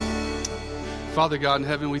Father God in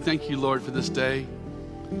heaven, we thank you, Lord, for this day.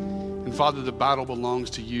 And Father, the battle belongs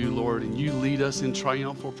to you, Lord, and you lead us in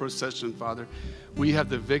triumphal procession, Father. We have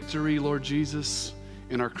the victory, Lord Jesus,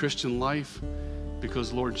 in our Christian life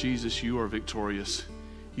because, Lord Jesus, you are victorious.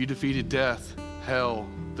 You defeated death, hell,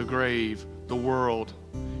 the grave, the world.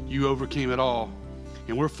 You overcame it all.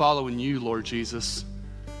 And we're following you, Lord Jesus.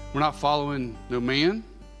 We're not following no man.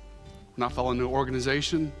 We're not following no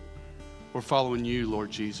organization. We're following you, Lord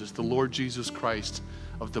Jesus, the Lord Jesus Christ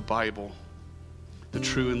of the Bible, the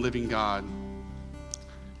true and living God,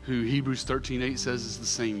 who Hebrews 13:8 says is the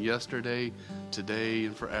same yesterday, today,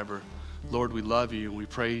 and forever. Lord, we love you and we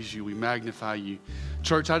praise you, we magnify you.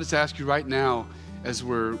 Church, I just ask you right now, as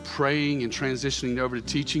we're praying and transitioning over to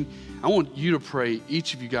teaching, I want you to pray,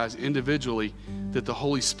 each of you guys individually, that the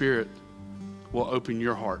Holy Spirit will open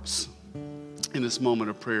your hearts in this moment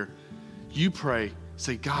of prayer. You pray.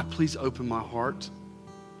 Say, God, please open my heart.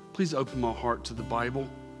 Please open my heart to the Bible.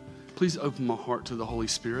 Please open my heart to the Holy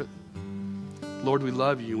Spirit. Lord, we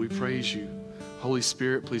love you and we praise you. Holy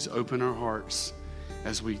Spirit, please open our hearts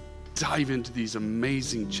as we dive into these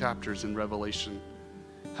amazing chapters in Revelation.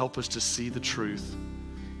 Help us to see the truth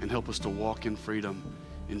and help us to walk in freedom,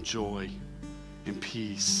 in joy, in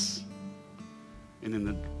peace, and in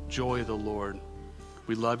the joy of the Lord.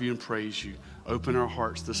 We love you and praise you. Open our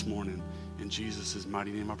hearts this morning. In Jesus'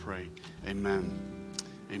 mighty name I pray. Amen.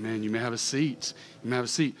 Amen. You may have a seat. You may have a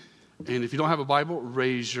seat. And if you don't have a Bible,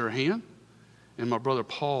 raise your hand. And my brother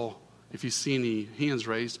Paul, if you see any hands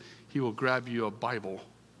raised, he will grab you a Bible.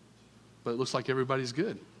 But it looks like everybody's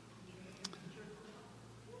good.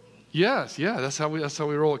 Yes, that's how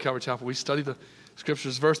we roll at Calvary Chapel. We study the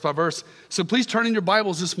scriptures verse by verse. So please turn in your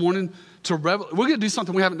Bibles this morning to Revelation. We're going to do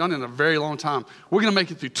something we haven't done in a very long time. We're going to make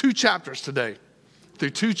it through 2 chapters today.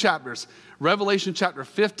 Through 2 chapters, Revelation chapter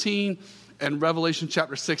 15 and Revelation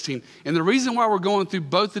chapter 16. And the reason why we're going through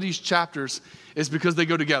both of these chapters is because they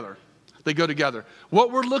go together. They go together.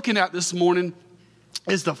 What we're looking at this morning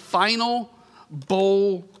is the final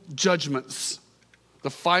bowl judgments. The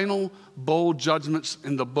final bowl judgments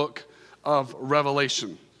in the book of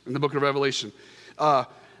Revelation. In the book of Revelation. I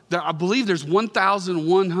believe there's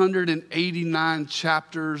 1,189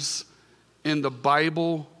 chapters in the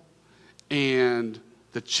Bible. And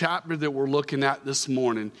the chapter that we're looking at this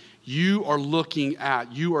morning, you are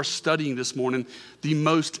studying this morning the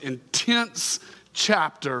most intense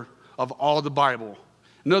chapter of all the Bible.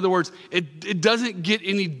 In other words, it doesn't get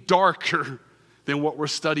any darker than what we're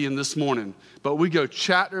studying this morning. But we go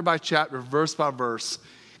chapter by chapter, verse by verse.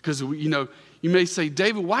 Because, you may say,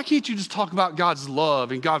 David, why can't you just talk about God's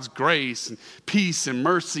love and God's grace and peace and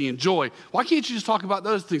mercy and joy? Why can't you just talk about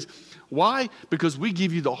those things? Why? Because we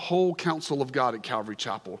give you the whole counsel of God at Calvary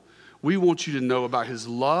Chapel. We want you to know about his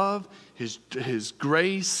love, his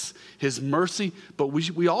grace, his mercy, but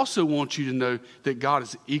we also want you to know that God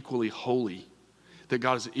is equally holy. That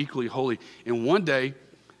God is equally holy. And one day,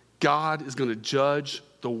 God is going to judge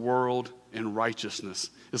the world in righteousness.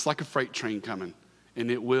 It's like a freight train coming,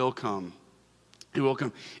 and it will come. It will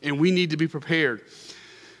come. And we need to be prepared.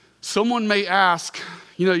 Someone may ask,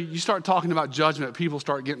 you start talking about judgment, people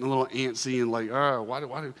start getting a little antsy and like, oh, why do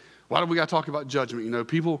we got to talk about judgment?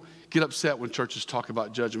 People get upset when churches talk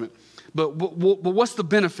about judgment. But what's the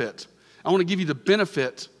benefit? I want to give you the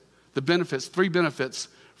benefits, 3 benefits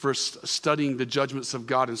for studying the judgments of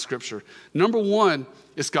God in Scripture. Number 1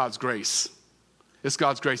 is God's grace. It's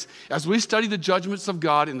God's grace. As we study the judgments of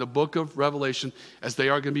God in the book of Revelation, as they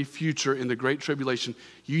are going to be future in the Great Tribulation,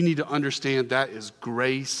 you need to understand that is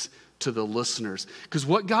grace to the listeners. Because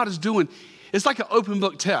what God is doing, it's like an open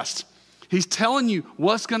book test. He's telling you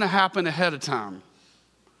what's going to happen ahead of time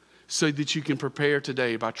so that you can prepare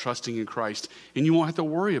today by trusting in Christ. And you won't have to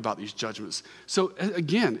worry about these judgments. So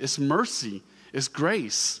again, it's mercy. It's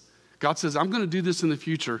grace. God says, I'm going to do this in the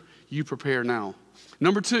future. You prepare now.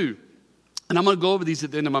 Number 2. And I'm going to go over these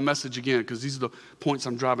at the end of my message again because these are the points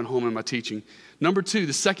I'm driving home in my teaching. Number 2,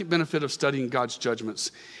 the second benefit of studying God's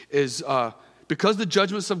judgments is because the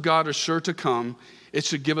judgments of God are sure to come, it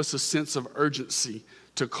should give us a sense of urgency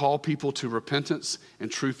to call people to repentance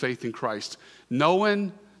and true faith in Christ.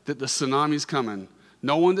 Knowing that the tsunami is coming,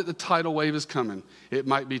 knowing that the tidal wave is coming. It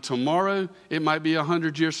might be tomorrow, it might be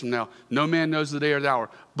 100 years from now. No man knows the day or the hour,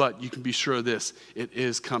 but you can be sure of this, it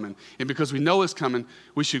is coming. And because we know it's coming,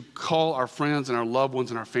 we should call our friends and our loved ones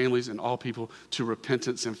and our families and all people to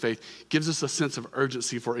repentance and faith. Gives us a sense of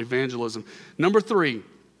urgency for evangelism. Number 3,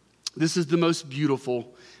 this is the most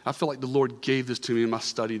beautiful. I feel like the Lord gave this to me in my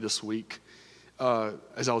study this week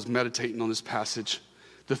as I was meditating on this passage.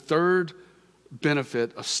 The third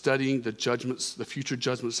benefit of studying the judgments, the future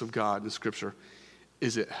judgments of God in Scripture,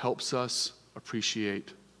 is it helps us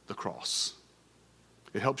appreciate the cross.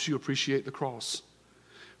 It helps you appreciate the cross.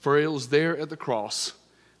 For it was there at the cross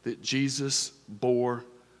that Jesus bore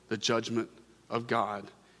the judgment of God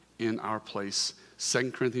in our place.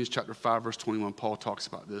 2 Corinthians chapter 5, verse 21, Paul talks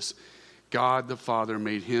about this. God the Father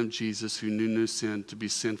made him, Jesus, who knew no sin, to be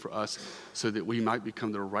sin for us, so that we might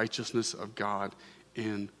become the righteousness of God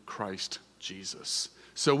in Christ Jesus.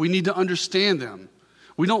 So we need to understand them.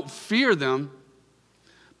 We don't fear them,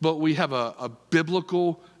 but we have a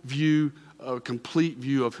biblical view, a complete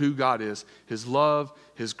view of who God is. His love,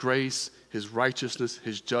 his grace, his righteousness,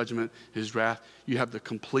 his judgment, his wrath. You have the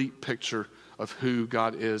complete picture of who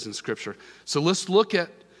God is in Scripture. So let's look at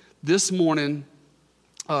this morning.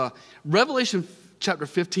 Revelation chapter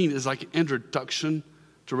 15 is like an introduction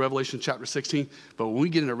to Revelation chapter 16. But when we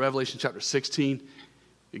get into Revelation chapter 16,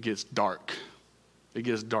 it gets dark. It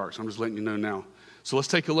gets dark. So I'm just letting you know now. So let's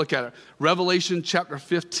take a look at it. Revelation chapter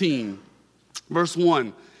 15, verse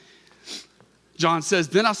 1. John says,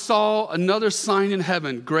 "Then I saw another sign in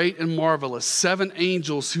heaven, great and marvelous, 7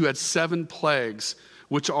 angels who had 7 plagues,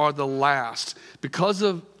 which are the last. Because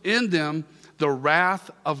of in them the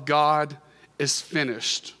wrath of God is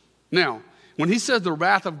finished." Now, when he says the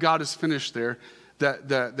wrath of God is finished there,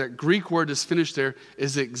 that Greek word is finished there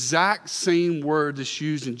is the exact same word that's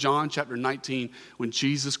used in John chapter 19 when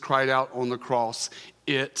Jesus cried out on the cross,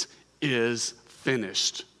 "It is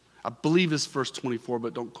finished." I believe it's verse 24,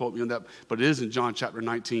 but don't quote me on that. But it is in John chapter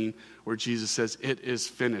 19 where Jesus says, "It is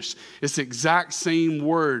finished." It's the exact same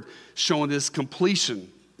word showing this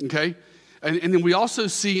completion, okay? And then we also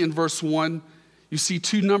see in verse 1, you see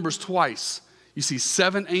 2 numbers twice. You see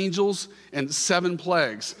 7 angels and 7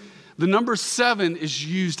 plagues. The number 7 is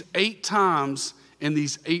used 8 times in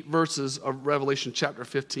these 8 verses of Revelation chapter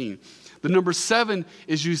 15. The number 7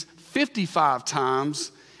 is used 55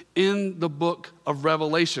 times in the book of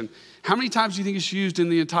Revelation. How many times do you think it's used in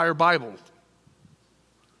the entire Bible?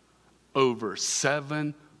 Over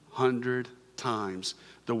 700 times.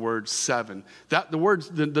 The word 7.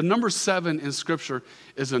 The number 7 in Scripture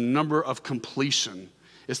is a number of completion.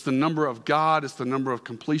 It's the number of God. It's the number of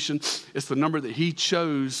completion. It's the number that he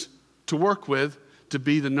chose to work with to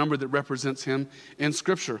be the number that represents him in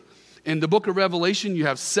Scripture. In the book of Revelation, you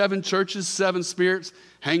have 7 churches, 7 spirits.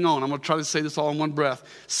 Hang on, I'm going to try to say this all in one breath.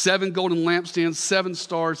 7 golden lampstands, 7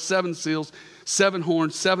 stars, 7 seals, 7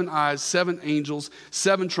 horns, 7 eyes, 7 angels,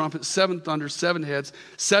 7 trumpets, 7 thunders, 7 heads,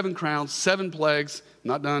 7 crowns, 7 plagues.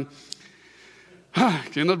 Not done.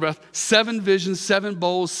 Get another breath. 7 visions, 7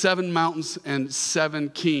 bowls, 7 mountains, and 7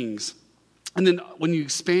 kings. And then when you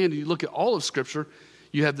expand and you look at all of Scripture,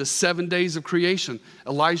 you have the 7 days of creation.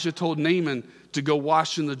 Elijah told Naaman to go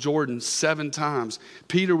wash in the Jordan 7 times.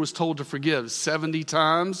 Peter was told to forgive 70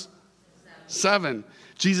 times? 7.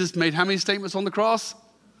 Jesus made how many statements on the cross?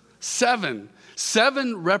 7.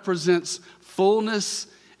 7 represents fullness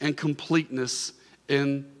and completeness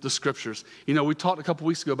in the Scriptures. You know, we talked a couple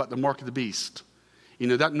weeks ago about the mark of the beast. You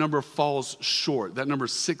know, that number falls short. That number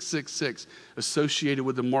 666 associated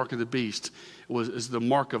with the mark of the beast is the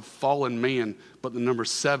mark of fallen man, but the number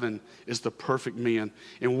 7 is the perfect man.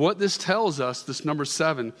 And what this tells us, this number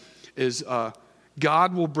 7, is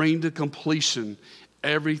God will bring to completion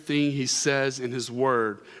everything he says in his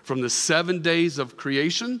word, from the 7 days of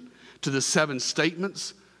creation to the 7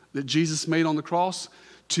 statements that Jesus made on the cross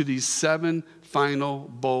to these 7 final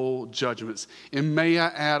bowl judgments. And may I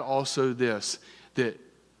add also this, that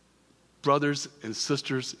brothers and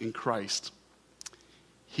sisters in Christ,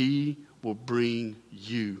 he will bring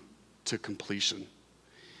you to completion.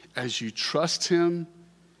 As you trust him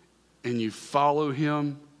and you follow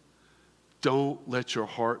him, don't let your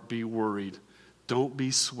heart be worried. Don't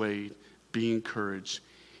be swayed. Be encouraged.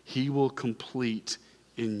 He will complete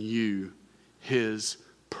in you his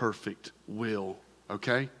perfect will.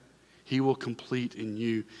 Okay? He will complete in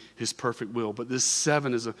you his perfect will. But this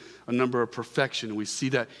 7 is a number of perfection. And we see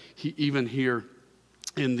that even here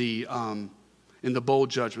in the bowl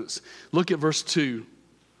judgments. Look at verse 2.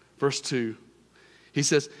 Verse 2. He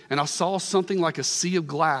says, "And I saw something like a sea of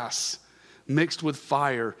glass mixed with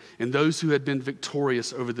fire, and those who had been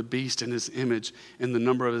victorious over the beast and his image and the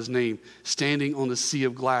number of his name, standing on the sea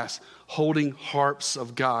of glass, holding harps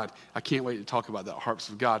of God." I can't wait to talk about that, harps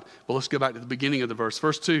of God. But let's go back to the beginning of the verse.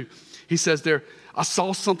 Verse 2, he says there, "I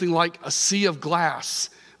saw something like a sea of glass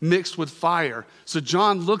mixed with fire." So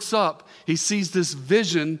John looks up, he sees this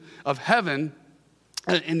vision of heaven,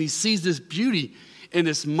 and he sees this beauty, and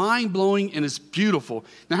it's mind-blowing and it's beautiful.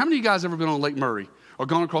 Now, how many of you guys ever been on Lake Murray or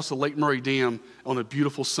gone across the Lake Murray Dam on a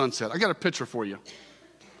beautiful sunset? I got a picture for you.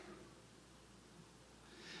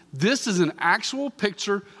 This is an actual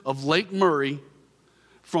picture of Lake Murray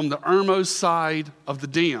from the Irmo side of the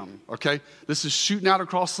dam, okay? This is shooting out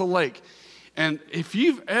across the lake. And if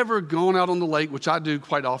you've ever gone out on the lake, which I do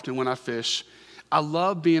quite often when I fish, I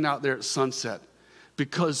love being out there at sunset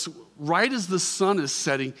because right as the sun is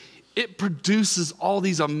setting, it produces all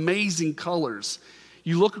these amazing colors.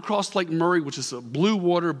 You look across Lake Murray, which is a blue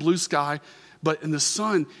water, blue sky, but in the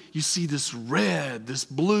sun, you see this red, this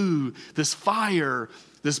blue, this fire,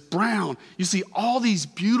 this brown. You see all these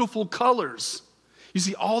beautiful colors. You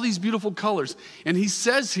see all these beautiful colors. And he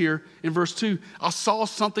says here in verse 2, I saw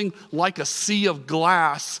something like a sea of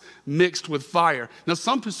glass mixed with fire. Now,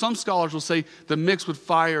 some scholars will say the mixed with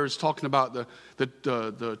fire is talking about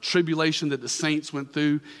the tribulation that the saints went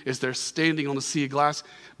through as they're standing on the sea of glass.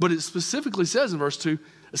 But it specifically says in verse 2,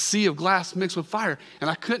 a sea of glass mixed with fire. And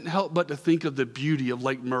I couldn't help but to think of the beauty of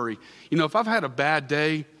Lake Murray. You know, if I've had a bad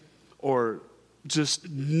day or just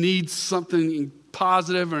need something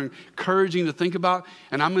positive or encouraging to think about,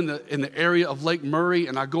 and I'm in the area of Lake Murray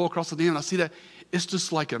and I go across the dam and I see that, it's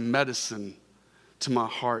just like a medicine to my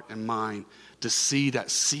heart and mind to see that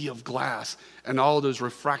sea of glass and all those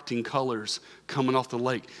refracting colors coming off the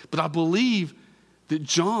lake. But I believe that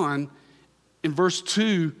John in verse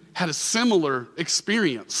 2 had a similar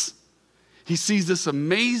experience. He sees this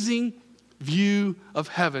amazing view of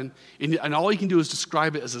heaven, and all he can do is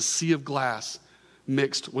describe it as a sea of glass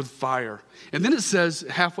mixed with fire. And then it says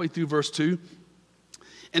halfway through verse 2,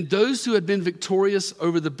 and those who had been victorious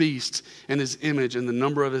over the beast and his image and the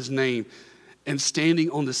number of his name, and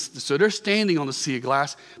standing on this, so they're standing on the sea of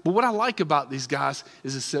glass. But what I like about these guys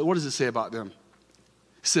is what does it say about them?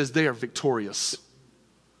 It says they are victorious.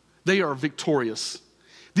 They are victorious.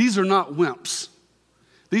 These are not wimps.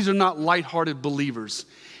 These are not lighthearted believers.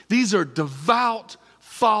 These are devout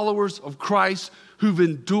followers of Christ who've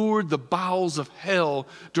endured the bowels of hell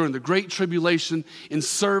during the Great Tribulation in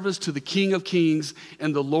service to the King of Kings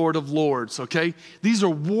and the Lord of Lords, okay? These are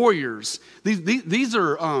warriors. These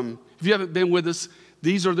are, if you haven't been with us,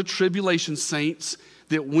 these are the tribulation saints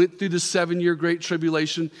that went through the 7-year Great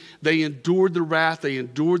Tribulation. They endured the wrath. They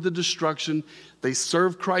endured the destruction. They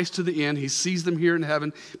served Christ to the end. He sees them here in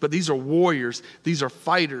heaven. But these are warriors. These are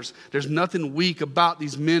fighters. There's nothing weak about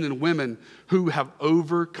these men and women who have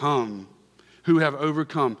overcome. Who have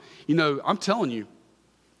overcome. You know, I'm telling you,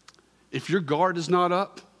 if your guard is not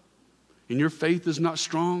up and your faith is not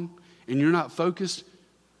strong and you're not focused,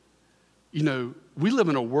 you know, we live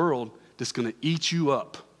in a world that's going to eat you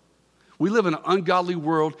up. We live in an ungodly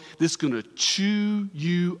world that's going to chew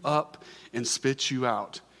you up and spit you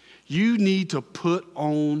out. You need to put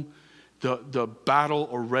on the battle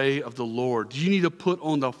array of the Lord. You need to put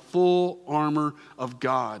on the full armor of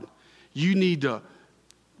God. You need to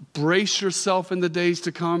brace yourself in the days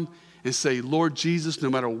to come and say, Lord Jesus, no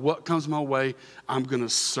matter what comes my way, I'm going to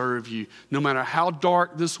serve you. No matter how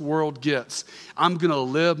dark this world gets, I'm going to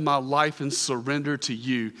live my life in surrender to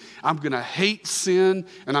you. I'm going to hate sin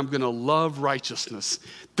and I'm going to love righteousness.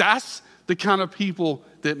 That's the kind of people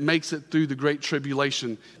that makes it through the Great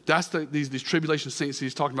Tribulation. That's these tribulation saints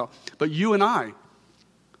he's talking about. But you and I,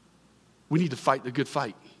 we need to fight the good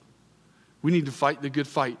fight. We need to fight the good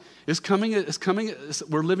fight.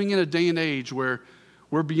 We're living in a day and age where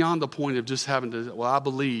we're beyond the point of just having to, well, I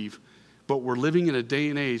believe, but we're living in a day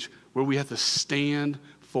and age where we have to stand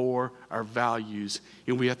for our values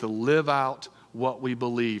and we have to live out what we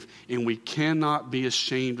believe. And we cannot be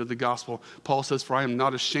ashamed of the gospel. Paul says, for I am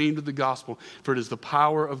not ashamed of the gospel, for it is the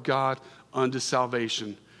power of God unto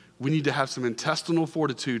salvation. We need to have some intestinal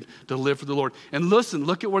fortitude to live for the Lord. And listen,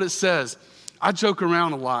 look at what it says. I joke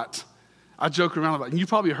around a lot. And you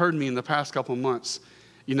probably heard me in the past couple of months.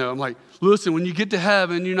 You know, I'm like, listen, when you get to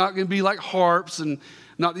heaven, you're not going to be like harps and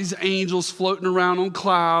not these angels floating around on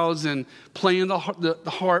clouds and playing the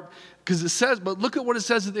harp. Because it says, but look at what it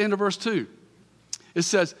says at the end of verse 2. It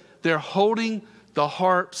says, they're holding the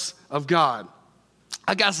harps of God.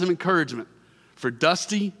 I got some encouragement for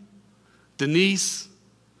Dusty, Denise,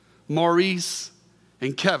 Maurice,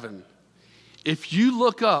 and Kevin. If you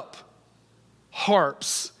look up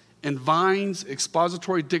harps in Vine's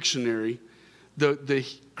expository dictionary, the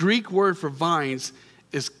Greek word for vines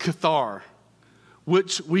is kathar,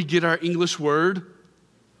 which we get our English word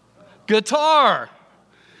guitar.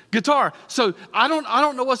 Guitar. So I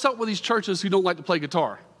don't know what's up with these churches who don't like to play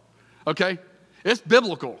guitar. Okay? It's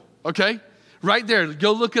biblical. Okay? Right there.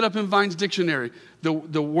 Go look it up in Vine's dictionary. The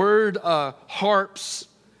word harps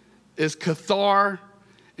is kathar.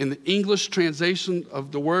 And the English translation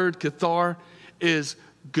of the word kathar is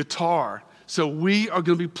guitar. So we are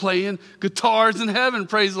going to be playing guitars in heaven,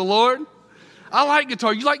 praise the Lord. I like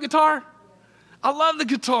guitar. You like guitar? I love the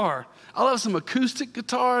guitar. I love some acoustic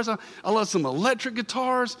guitars. I love some electric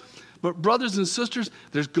guitars. But brothers and sisters,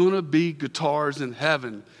 there's going to be guitars in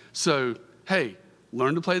heaven. So, hey,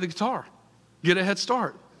 learn to play the guitar. Get a head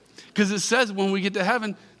start. Because it says when we get to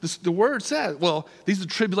heaven, the word says, well, these are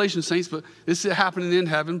tribulation saints, but this is happening in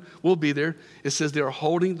heaven. We'll be there. It says they are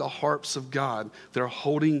holding the harps of God. They're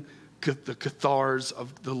holding the guitars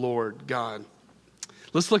of the Lord God.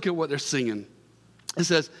 Let's look at what they're singing. It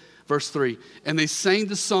says, verse 3, and they sang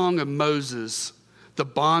the song of Moses, the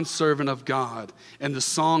bondservant of God, and the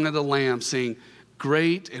song of the Lamb, saying,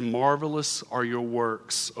 great and marvelous are your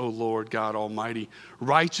works, O Lord God Almighty.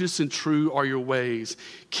 Righteous and true are your ways.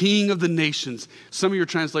 King of the nations. Some of your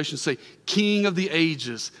translations say, King of the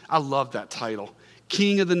ages. I love that title.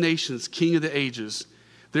 King of the nations, King of the ages.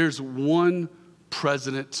 There's one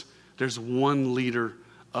president. There's one leader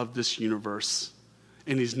of this universe.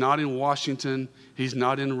 And he's not in Washington. He's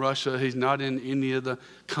not in Russia. He's not in any of the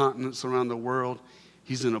continents around the world.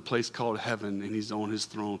 He's in a place called heaven, and he's on his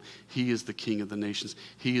throne. He is the King of the nations.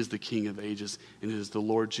 He is the King of ages, and it is the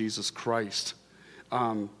Lord Jesus Christ.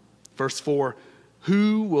 Verse 4,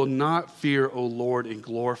 who will not fear, O Lord, and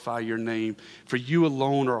glorify your name? For you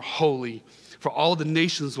alone are holy. For all the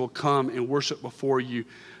nations will come and worship before you,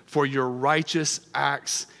 for your righteous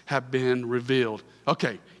acts have been revealed.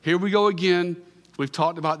 Okay, here we go again. We've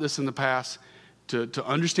talked about this in the past. To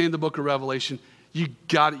understand the book of Revelation, you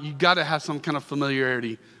got to have some kind of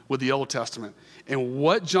familiarity with the Old Testament. And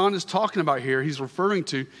what John is talking about here, he's referring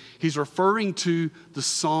to the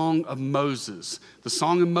Song of Moses. The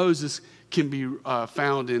Song of Moses can be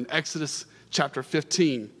found in Exodus chapter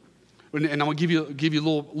 15. And I'm going to give you a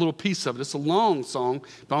little piece of it. It's a long song,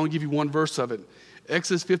 but I'm going to give you one verse of it.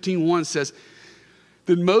 Exodus 15:1 says,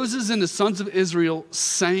 then Moses and the sons of Israel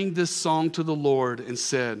sang this song to the Lord and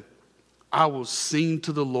said, I will sing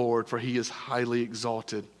to the Lord, for he is highly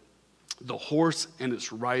exalted. The horse and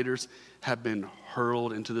its riders have been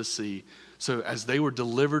hurled into the sea. So as they were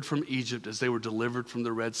delivered from Egypt, as they were delivered from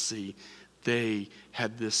the Red Sea, they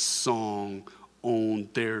had this song on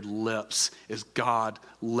their lips as God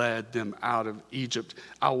led them out of Egypt.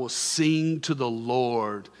 I will sing to the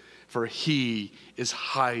Lord, for he is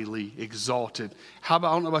highly exalted. I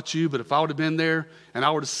don't know about you, but if I would have been there and I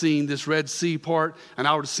would have seen this Red Sea part and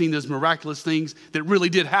I would have seen those miraculous things that really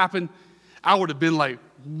did happen, I would have been like,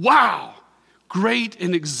 wow, great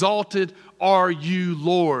and exalted are you,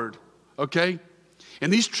 Lord. Okay?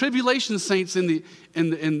 And these tribulation saints in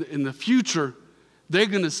the future, they're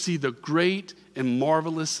going to see the great and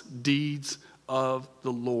marvelous deeds of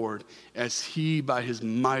the Lord as he, by his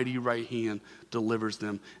mighty right hand, delivers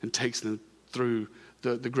them and takes them through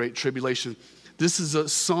the great tribulation. This is a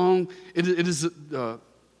song. The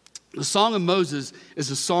Song of Moses is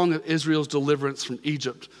a song of Israel's deliverance from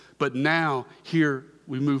Egypt. But now, here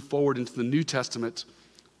we move forward into the New Testament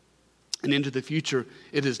and into the future.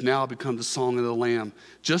 It has now become the Song of the Lamb.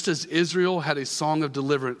 Just as Israel had a song of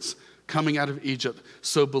deliverance coming out of Egypt,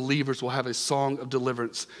 so believers will have a song of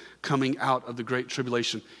deliverance coming out of the great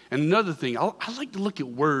tribulation. And another thing, I like to look at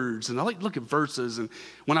words and I like to look at verses. And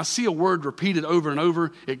when I see a word repeated over and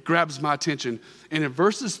over, it grabs my attention. And in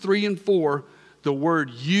verses 3 and 4, the word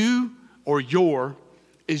you or your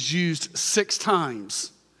is used 6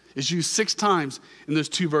 times. It's used 6 times in those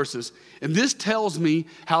 2 verses. And this tells me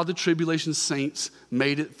how the tribulation saints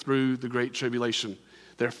made it through the great tribulation.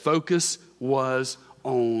 Their focus was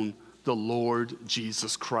on the Lord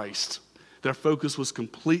Jesus Christ. Their focus was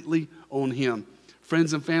completely on him.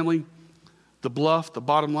 Friends and family, the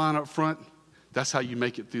bottom line up front, that's how you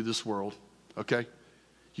make it through this world, okay?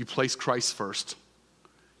 You place Christ first.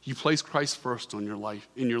 You place Christ first in your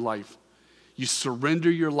life. You surrender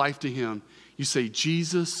your life to him. You say,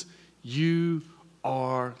 Jesus, you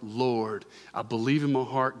are Lord. I believe in my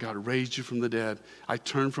heart God raised you from the dead. I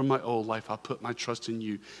turn from my old life. I put my trust in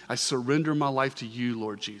you. I surrender my life to you,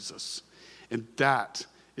 Lord Jesus. And that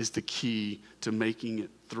is the key to making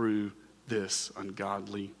it through this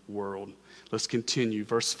ungodly world. Let's continue.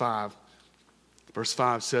 Verse 5. Verse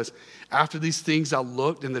 5 says, after these things I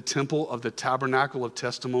looked in the temple of the tabernacle of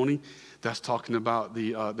testimony. That's talking about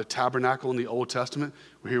the tabernacle in the Old Testament.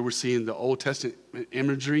 Here we're seeing the Old Testament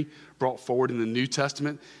imagery brought forward in the New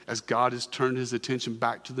Testament as God has turned his attention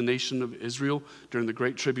back to the nation of Israel during the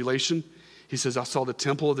Great Tribulation. He says, I saw the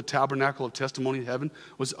temple of the tabernacle of testimony in heaven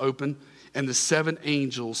was open, and the 7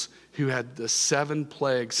 angels who had the 7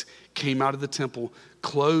 plagues came out of the temple,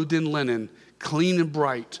 clothed in linen, clean and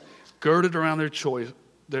bright, girded around their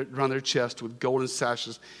chest with golden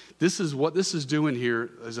sashes. This is what this is doing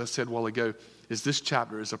here, as I said a while ago, is this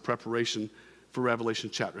chapter is a preparation for Revelation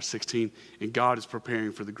chapter 16, and God is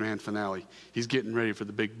preparing for the grand finale. He's getting ready for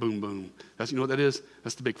the big boom boom. You know what that is?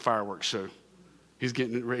 That's the big fireworks show. He's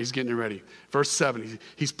getting it ready. Verse 7,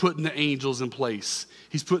 he's putting the angels in place.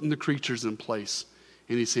 He's putting the creatures in place.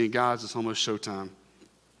 And he's saying, guys, it's almost showtime.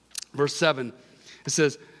 Verse 7, it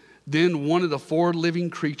says, then one of the 4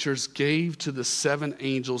 living creatures gave to the 7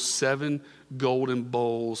 angels 7 golden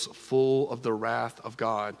bowls full of the wrath of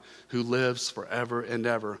God, who lives forever and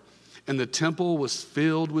ever. And the temple was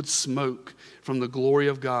filled with smoke from the glory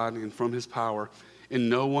of God and from his power. And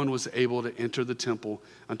no one was able to enter the temple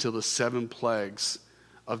until the 7 plagues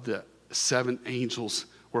of the 7 angels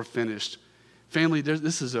were finished. Family,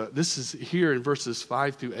 this is here in verses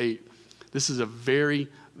 5 through 8. This is a very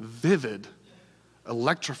vivid,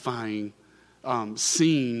 electrifying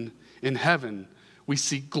scene in heaven. We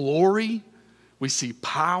see glory, we see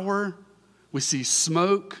power, we see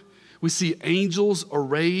smoke, we see angels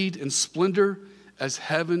arrayed in splendor as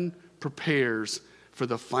heaven prepares for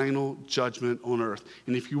the final judgment on earth.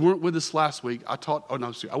 And if you weren't with us last week, I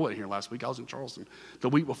wasn't here last week. I was in Charleston. The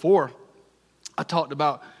week before, I talked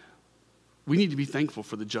about we need to be thankful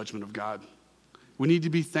for the judgment of God. We need to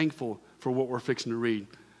be thankful for what we're fixing to read.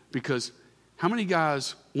 Because how many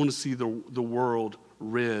guys want to see the world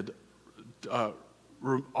rid,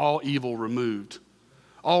 all evil removed,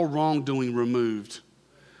 all wrongdoing removed,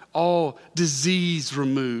 all disease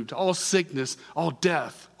removed, all sickness, all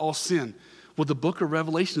death, all sin? Well, the book of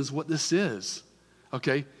Revelation is what this is,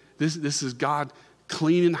 okay? This is God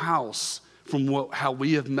cleaning house from how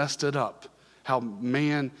we have messed it up, how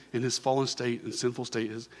man in his fallen state and sinful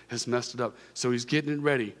state has messed it up. So he's getting it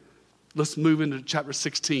ready. Let's move into chapter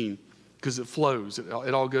 16 because it flows.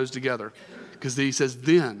 It all goes together. Because he says,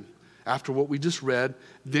 then, after what we just read,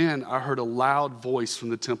 then I heard a loud voice from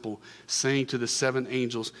the temple saying to the 7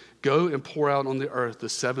 angels, go and pour out on the earth the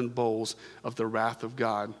 7 bowls of the wrath of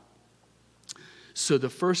God. So the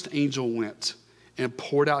first angel went and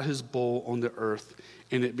poured out his bowl on the earth,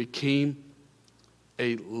 and it became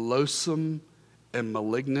a loathsome and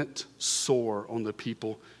malignant sore on the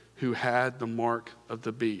people who had the mark of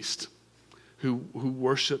the beast, who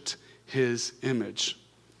worshiped his image.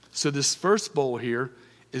 So this first bowl here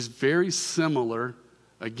is very similar,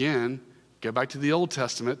 again, go back to the Old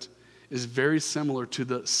Testament, is very similar to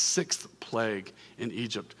the 6th plague in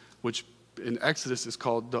Egypt, which in Exodus is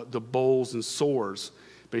called the bowls and sores.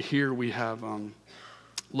 But here we have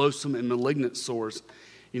loathsome and malignant sores.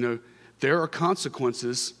 You know, there are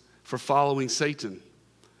consequences for following Satan.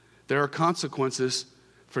 There are consequences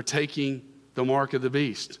for taking the mark of the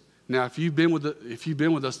beast. Now, if you've been with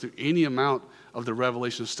us through any amount of the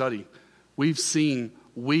Revelation study, we've seen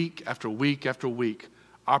week after week after week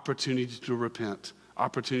opportunity to repent.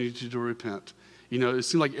 You know, it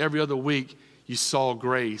seemed like every other week you saw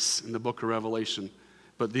grace in the book of Revelation.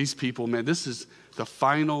 But these people, man, this is the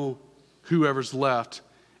final whoever's left,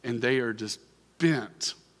 and they are just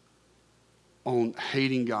bent on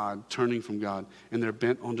hating God, turning from God, and they're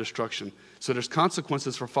bent on destruction. So there's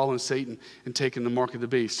consequences for following Satan and taking the mark of the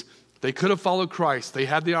beast. They could have followed Christ. They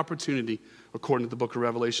had the opportunity, according to the book of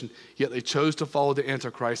Revelation, yet they chose to follow the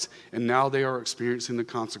Antichrist, and now they are experiencing the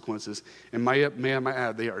consequences. And may I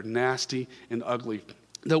add, they are nasty and ugly.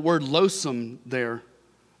 The word loathsome there,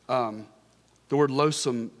 if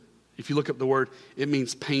you look up the word, it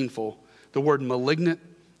means painful. The word malignant,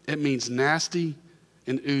 it means nasty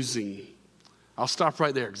and oozing. I'll stop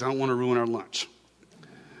right there because I don't want to ruin our lunch.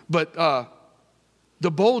 But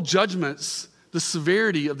the bold judgments, the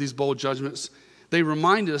severity of these bold judgments, they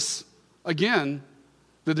remind us, again,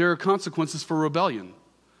 that there are consequences for rebellion.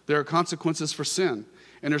 There are consequences for sin.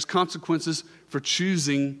 And there's consequences for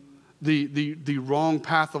choosing the wrong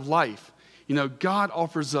path of life. You know, God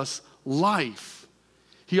offers us life.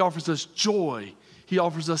 He offers us joy. He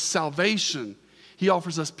offers us salvation. He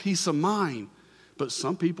offers us peace of mind. But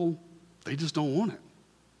some people, they just don't want it.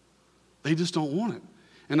 They just don't want it.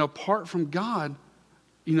 And apart from God,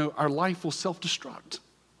 you know, our life will self-destruct.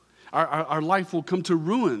 Our life will come to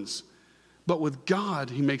ruins. But with God,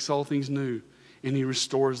 he makes all things new and he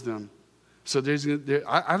restores them. So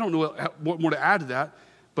I don't know what more to add to that,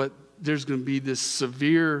 but there's going to be this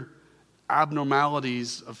severe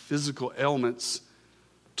abnormalities of physical ailments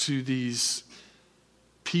to these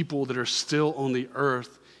people that are still on the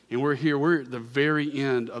earth. And we're at the very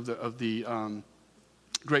end of the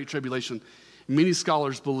Great Tribulation. Many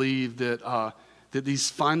scholars believe that these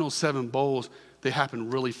final 7 bowls, they happen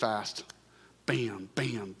really fast. Bam,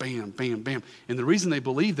 bam, bam, bam, bam. And the reason they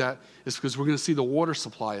believe that is because we're going to see the water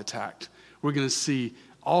supply attacked. We're going to see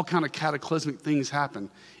all kind of cataclysmic things happen.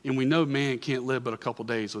 And we know man can't live but a couple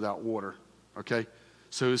days without water, okay?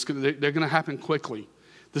 So they're going to happen quickly.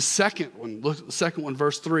 The second one, look at the second one,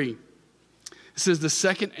 verse 3. It says, the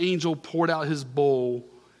second angel poured out his bowl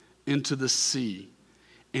into the sea,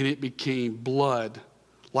 and it became blood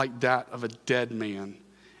like that of a dead man,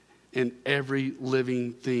 and every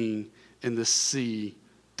living thing in the sea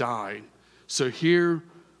died. So here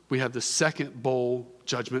we have the second bowl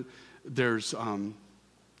judgment. There's, and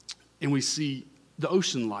we see the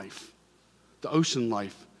ocean life. The ocean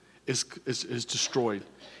life is destroyed.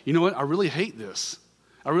 You know what? I really hate this.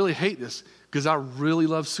 I really hate this because I really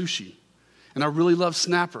love sushi and I really love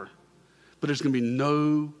snapper. But there's going to be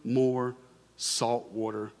no more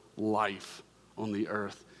saltwater life on the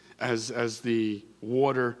earth. As the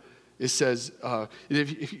water, it says,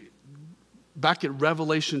 back at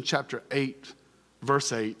Revelation chapter 8,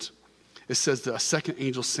 verse 8, it says that a second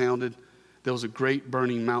angel sounded. There was a great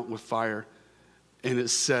burning mountain with fire. And it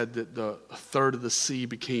said that a third of the sea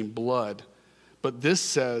became blood. But this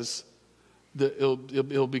says that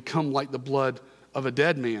it'll become like the blood of a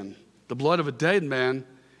dead man. The blood of a dead man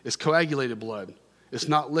is coagulated blood. It's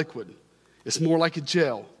not liquid. It's more like a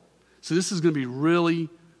gel. So this is going to be really,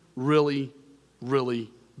 really,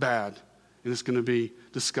 really bad. And it's going to be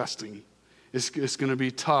disgusting. It's going to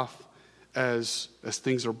be tough as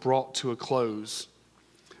things are brought to a close.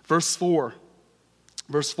 Verse 4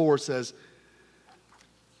 says,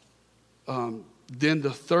 then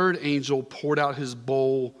the third angel poured out his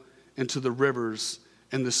bowl into the rivers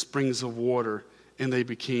and the springs of water, and they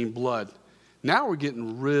became blood. Now we're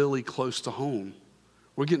getting really close to home.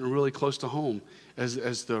 We're getting really close to home as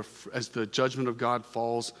the judgment of God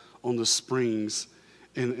falls on the springs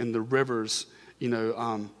and the rivers.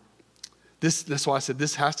 That's why I said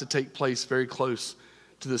this has to take place very close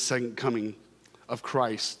to the second coming of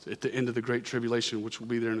Christ at the end of the Great Tribulation, which will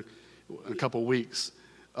be there in a couple of weeks.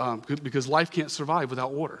 Because life can't survive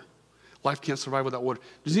without water. Life can't survive without water.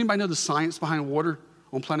 Does anybody know the science behind water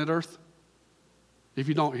on planet Earth? If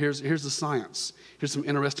you don't, here's the science. Here's some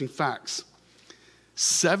interesting facts.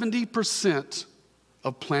 70%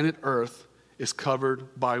 of planet Earth is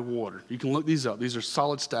covered by water. You can look these up. These are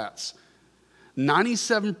solid stats.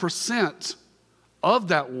 97% of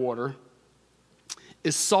that water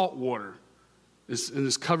is salt water.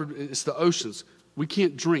 It's covered, it's the oceans. We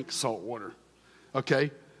can't drink salt water.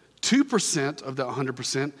 Okay? 2% of that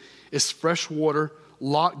 100% is fresh water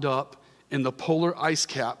locked up in the polar ice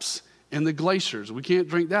caps and the glaciers. We can't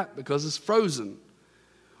drink that because it's frozen.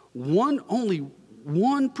 Only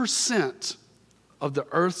 1% of the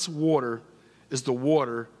earth's water is the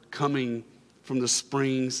water coming from the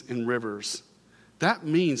springs and rivers. That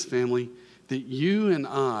means, family, that you and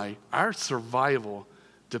I, our survival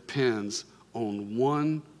depends on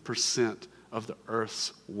 1% of the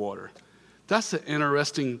earth's water. That's an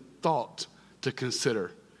interesting thought to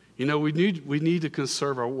consider. We need to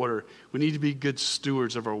conserve our water. We need to be good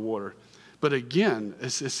stewards of our water. But again,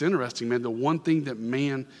 it's interesting, man. The one thing that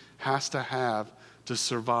man has to have to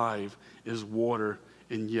survive is water,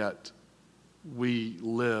 and yet we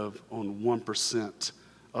live on 1%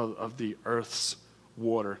 of the earth's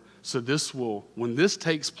water. So when this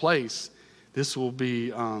takes place, this will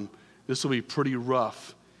be pretty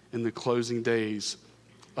rough in the closing days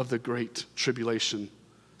of the Great Tribulation.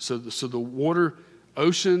 So the water,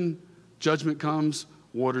 ocean, judgment comes.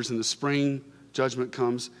 Waters in the spring, judgment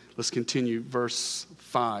comes. Let's continue, verse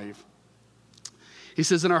 5. He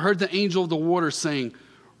says, and I heard the angel of the water saying,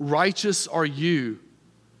 righteous are you,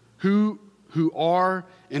 who are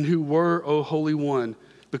and who were, O Holy One,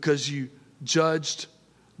 because you judged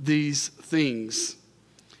these things.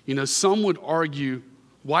 Some would argue,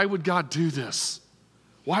 why would God do this?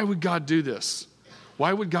 Why would God do this?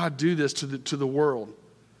 Why would God do this to the world?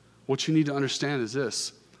 What you need to understand is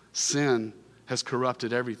this. Sin has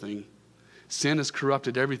corrupted everything. Sin has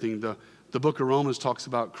corrupted everything. The book of Romans talks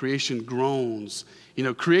about creation groans.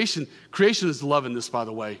 Creation is loving this, by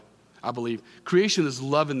the way, I believe. Creation is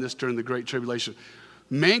loving this during the Great Tribulation.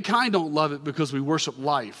 Mankind don't love it because we worship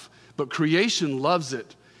life, but creation loves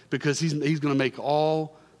it because he's going to make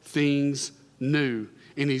all things new,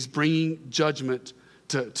 and he's bringing judgment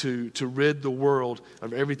to rid the world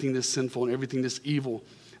of everything that's sinful and everything that's evil.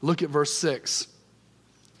 Look at verse 6.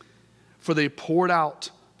 For they poured out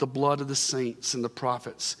the blood of the saints and the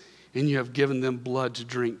prophets, and you have given them blood to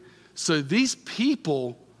drink. So these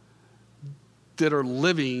people that are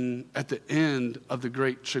living at the end of the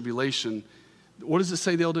Great Tribulation, what does it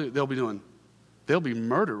say they'll do? They'll be doing? They'll be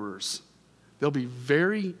murderers. They'll be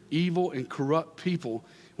very evil and corrupt people.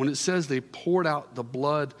 When it says they poured out the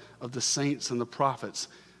blood of the saints and the prophets,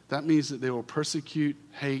 that means that they will persecute,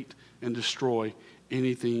 hate, and destroy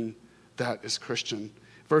anything that is Christian.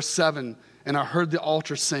 Verse 7, and I heard the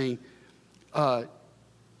altar saying,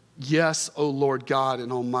 yes, O Lord God and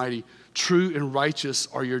Almighty, true and righteous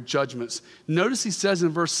are your judgments. Notice he says in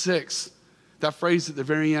verse 6, that phrase at the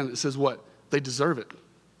very end, it says what? They deserve it.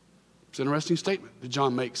 It's an interesting statement that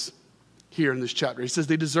John makes here in this chapter. He says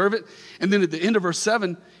they deserve it. And then at the end of verse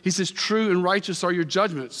 7, he says, true and righteous are your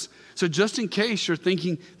judgments. So just in case you're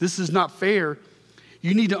thinking this is not fair,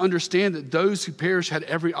 you need to understand that those who perish had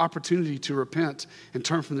every opportunity to repent and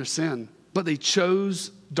turn from their sin. But they chose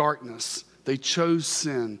darkness. They chose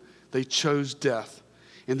sin. They chose death.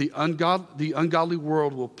 And the ungodly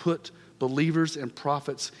world will put believers and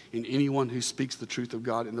prophets and anyone who speaks the truth of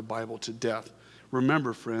God in the Bible to death.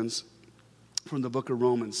 Remember, friends, from the book of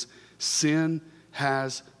Romans, sin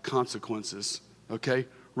has consequences, okay?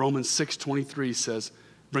 Romans 6:23 says,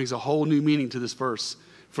 brings a whole new meaning to this verse.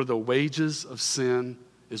 For the wages of sin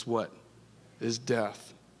is what? Is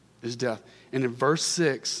death. Is death. And in verse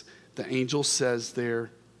 6, the angel says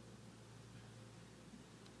there,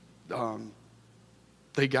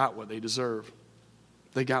 they got what they deserve.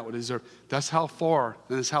 They got what they deserve. That's how far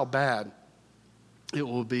and that's how bad it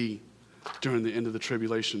will be during the end of the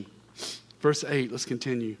tribulation. Verse 8, let's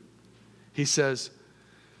continue. He says,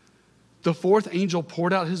 the fourth angel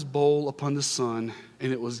poured out his bowl upon the sun,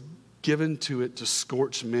 and it was given to it to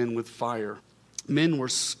scorch men with fire. Men were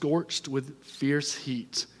scorched with fierce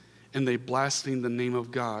heat, and they blasphemed the name of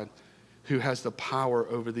God, who has the power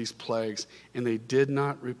over these plagues, and they did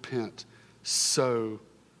not repent so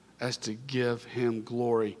as to give him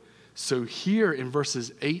glory. So here in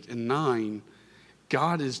verses 8 and 9,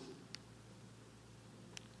 God is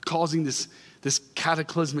causing this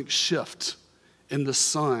cataclysmic shift in the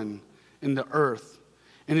sun, in the earth,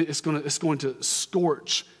 and it's going to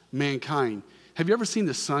scorch mankind. Have you ever seen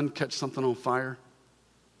the sun catch something on fire?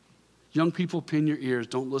 Young people, pin your ears.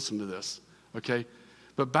 Don't listen to this, okay?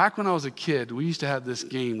 But back when I was a kid, we used to have this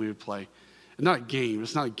game we would play. Not a game.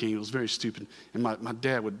 It's not a game. It was very stupid. And my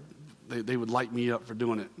dad they would light me up for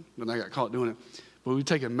doing it when I got caught doing it. But we'd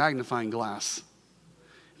take a magnifying glass.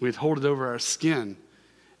 We'd hold it over our skin,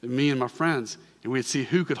 me and my friends, and we'd see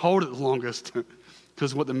who could hold it the longest.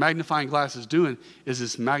 Because what the magnifying glass is doing is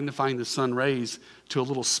it's magnifying the sun rays to a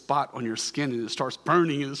little spot on your skin, and it starts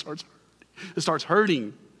burning and it starts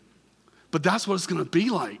hurting. But that's what it's going to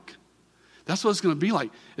be like. That's what it's going to be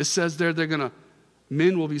like. It says there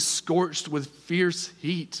men will be scorched with fierce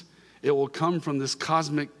heat. It will come from this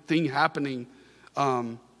cosmic thing happening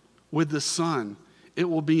with the sun. It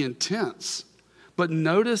will be intense. But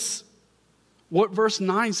notice what verse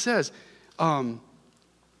 9 says.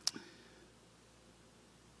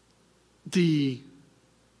 It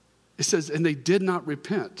says, and they did not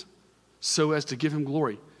repent so as to give him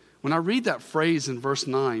glory. When I read that phrase in verse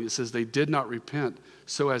 9, it says they did not repent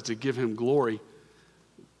so as to give him glory.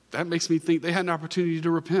 That makes me think they had an opportunity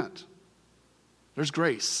to repent. There's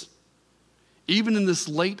grace. Even in this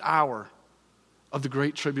late hour of the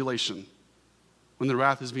great tribulation, when the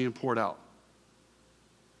wrath is being poured out,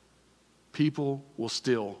 people will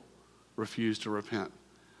still refuse to repent.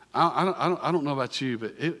 I don't know about you,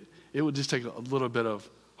 but it would just take a little bit of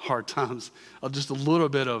hard times, just a little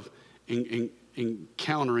bit of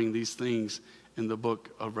encountering these things in the book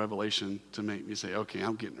of Revelation to make me say, okay,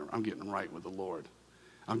 I'm getting right with the Lord.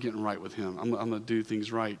 I'm getting right with him. I'm going to do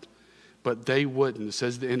things right. But they wouldn't. It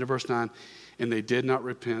says at the end of verse 9, and they did not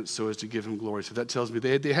repent so as to give him glory. So that tells me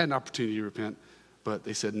they had an opportunity to repent, but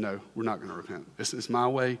they said, no, we're not going to repent. It's my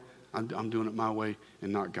way. I'm doing it my way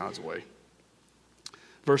and not God's way.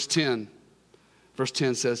 Verse 10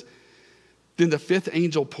 says, then the fifth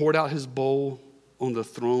angel poured out his bowl on the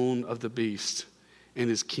throne of the beast, and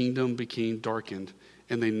his kingdom became darkened,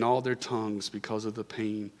 and they gnawed their tongues because of the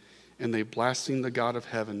pain, and they blasphemed the God of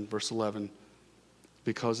heaven, verse 11,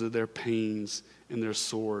 because of their pains and their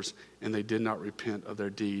sores, and they did not repent of their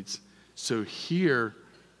deeds. So here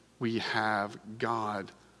we have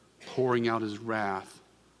God pouring out his wrath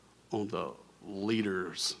on the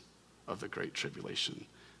leaders of the great tribulation,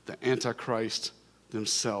 the Antichrist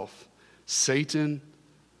themselves. Satan,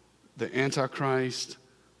 the Antichrist,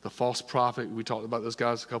 the false prophet, we talked about those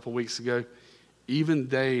guys a couple weeks ago, even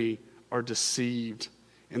they are deceived,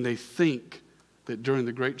 and they think that during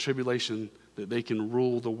the great tribulation that they can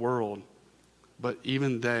rule the world, but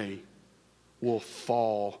even they will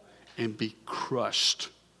fall and be crushed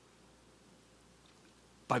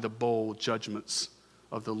by the bold judgments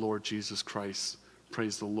of the Lord Jesus Christ.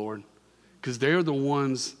 Praise the Lord. Because they are the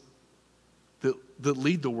ones that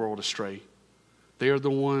lead the world astray. They are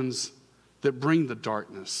the ones that bring the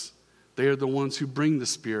darkness. They are the ones who bring the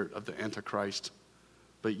spirit of the Antichrist.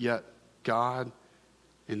 But yet God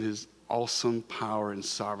in his awesome power and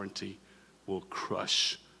sovereignty will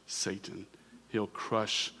crush Satan. He'll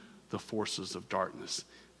crush the forces of darkness.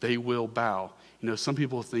 They will bow. Some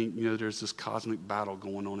people think, there's this cosmic battle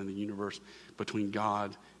going on in the universe between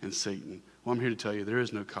God and Satan. Well, I'm here to tell you there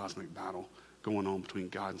is no cosmic battle going on between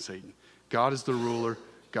God and Satan. God is the ruler.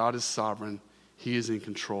 God is sovereign. He is in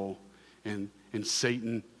control. And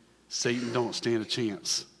Satan don't stand a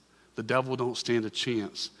chance. The devil don't stand a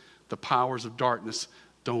chance. The powers of darkness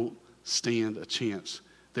don't stand a chance.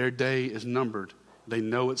 Their day is numbered. They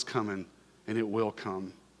know it's coming, and it will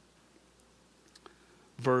come.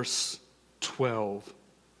 Verse 12.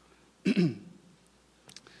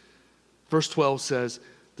 Verse 12 says,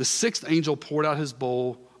 the sixth angel poured out his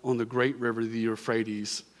bowl on the great river, the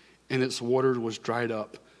Euphrates, and its water was dried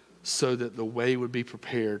up, so that the way would be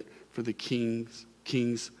prepared for the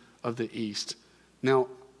kings of the east. Now,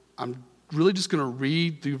 I'm really just going to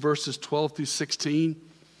read through verses 12 through 16,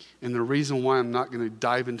 and the reason why I'm not going to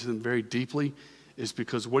dive into them very deeply is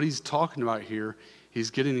because what he's talking about here,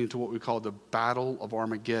 he's getting into what we call the Battle of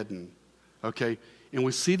Armageddon, okay? And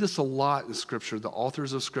we see this a lot in Scripture. The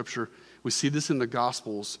authors of Scripture, we see this in the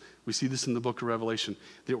Gospels, we see this in the book of Revelation,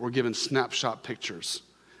 that we're given snapshot pictures.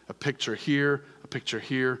 A picture here, a picture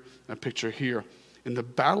here, a picture here. And the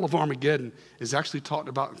Battle of Armageddon is actually talked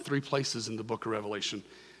about in 3 places in the book of Revelation.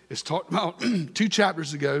 It's talked about 2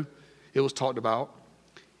 chapters ago. It was talked about.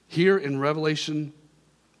 Here in Revelation,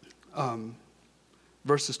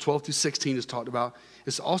 verses 12 through 16 is talked about.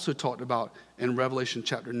 It's also talked about in Revelation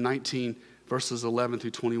chapter 19, verses 11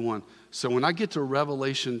 through 21. So when I get to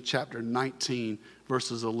Revelation chapter 19,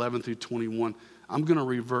 verses 11 through 21, I'm going to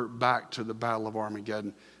revert back to the Battle of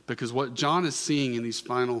Armageddon, because what John is seeing in these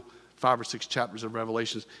final 5 or 6 chapters of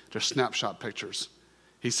Revelations, they're snapshot pictures.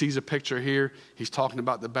 He sees a picture here. He's talking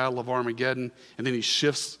about the Battle of Armageddon, and then he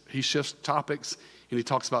shifts topics, and he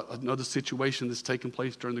talks about another situation that's taking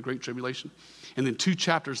place during the Great Tribulation. And then 2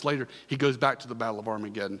 chapters later, he goes back to the Battle of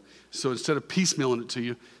Armageddon. So instead of piecemealing it to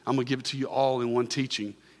you, I'm going to give it to you all in one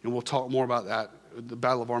teaching, and we'll talk more about that, the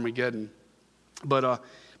Battle of Armageddon. But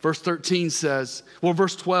verse 13 says,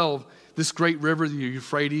 verse 12, this great river, the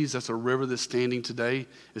Euphrates, that's a river that's standing today.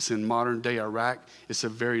 It's in modern-day Iraq. It's a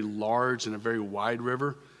very large and a very wide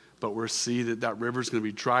river, but we'll see that river is going to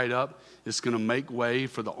be dried up. It's going to make way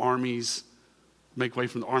from the armies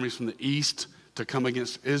from the east to come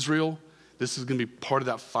against Israel. This is going to be part of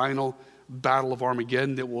that final Battle of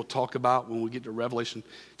Armageddon that we'll talk about when we get to Revelation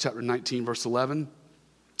chapter 19, verse 11.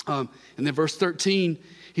 And then verse 13,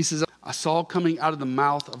 he says, I saw coming out of the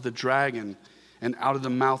mouth of the dragon and out of the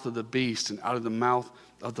mouth of the beast and out of the mouth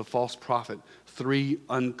of the false prophet 3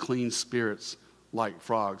 unclean spirits like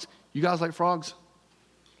frogs. You guys like frogs?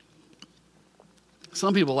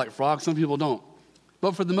 Some people like frogs, some people don't.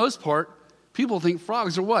 But for the most part, people think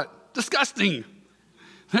frogs are what? Disgusting.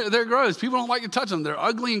 They're gross. People don't like to touch them. They're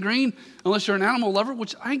ugly and green unless you're an animal lover,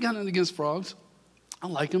 which I ain't got nothing against frogs. I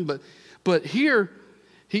like them, but here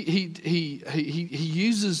he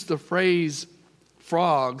uses the phrase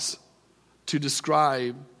frogs to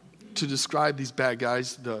describe these bad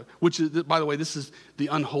guys. Which is, by the way, this is the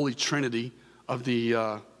unholy trinity of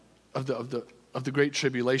the Great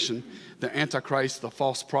Tribulation: the Antichrist, the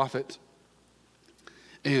false prophet,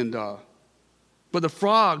 and but the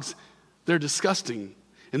frogs, they're disgusting.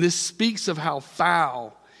 And this speaks of how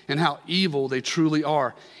foul and how evil they truly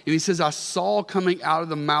are. And he says, I saw coming out of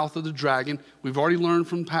the mouth of the dragon. We've already learned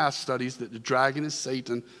from past studies that the dragon is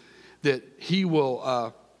Satan, that he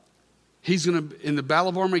will, he's going to, in the Battle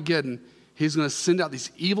of Armageddon, he's going to send out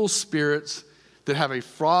these evil spirits that have a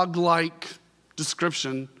frog-like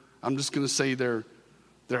description. I'm just going to say they're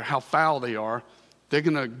how foul they are. They're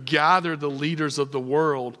going to gather the leaders of the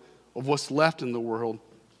world, of what's left in the world,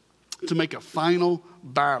 to make a final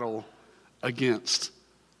battle against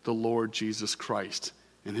the Lord Jesus Christ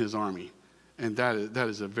and his army. And that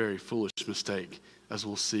is a very foolish mistake, as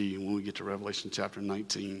we'll see when we get to Revelation chapter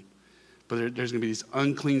 19. But there's going to be these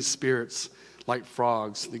unclean spirits like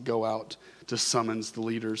frogs that go out to summons the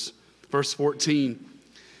leaders. Verse 14,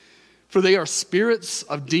 for they are spirits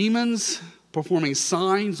of demons performing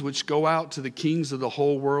signs which go out to the kings of the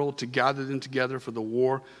whole world to gather them together for the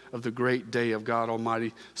war of the great day of God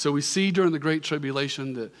Almighty. So we see during the Great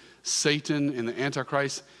Tribulation that Satan and the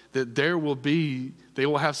Antichrist, that they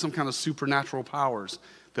will have some kind of supernatural powers.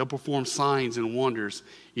 They'll perform signs and wonders.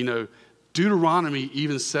 Deuteronomy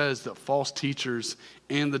even says that false teachers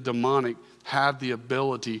and the demonic have the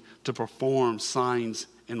ability to perform signs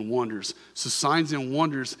and wonders. So signs and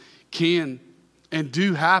wonders can and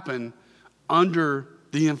do happen under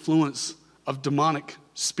the influence of demonic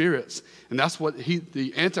spirits. And that's what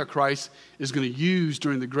the Antichrist is going to use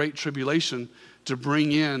during the Great Tribulation to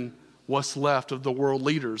bring in what's left of the world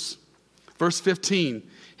leaders. Verse 15,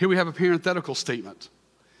 here we have a parenthetical statement.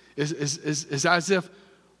 It's as if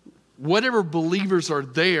whatever believers are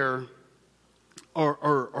there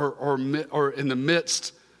or in the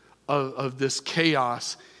midst of this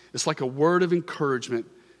chaos, it's like a word of encouragement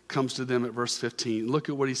comes to them at verse 15. Look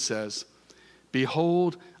at what he says.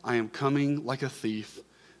 Behold, I am coming like a thief.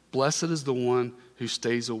 Blessed is the one who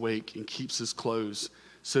stays awake and keeps his clothes,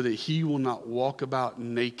 so that he will not walk about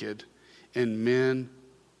naked, and men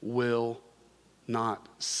will not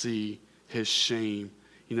see his shame.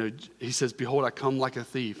 You know, he says, behold, I come like a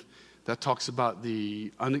thief. That talks about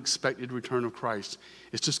the unexpected return of Christ.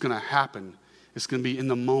 It's just going to happen. It's going to be in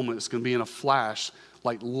the moment. It's going to be in a flash,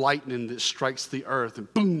 like lightning that strikes the earth,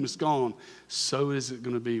 and boom, it's gone. So is it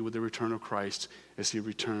going to be with the return of Christ as he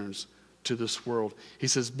returns to this world. He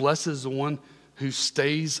says, blessed is the one who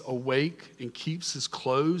stays awake and keeps his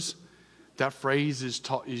clothes. That phrase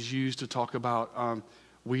is used to talk about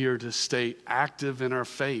we are to stay active in our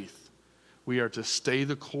faith. We are to stay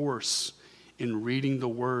the course in reading the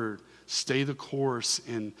word, stay the course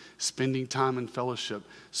in spending time in fellowship,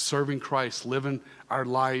 serving Christ, living our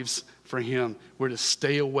lives for him. We're to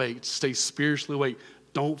stay awake, stay spiritually awake.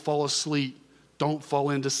 Don't fall asleep. Don't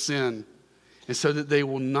fall into sin. And so that they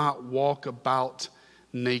will not walk about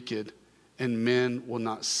naked and men will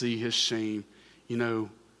not see his shame. You know,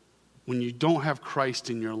 when you don't have Christ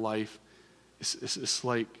in your life, it's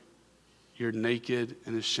like you're naked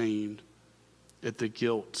and ashamed at the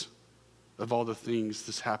guilt of all the things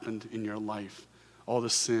that's happened in your life, all the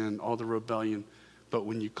sin, all the rebellion. But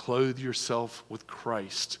when you clothe yourself with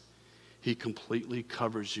Christ, he completely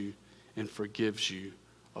covers you and forgives you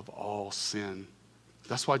of all sin.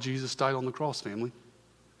 That's why Jesus died on the cross, family.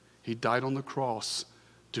 He died on the cross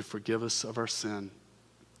to forgive us of our sin.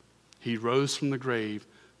 He rose from the grave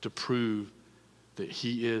to prove that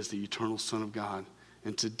he is the eternal Son of God.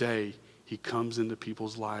 And today, he comes into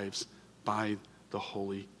people's lives by the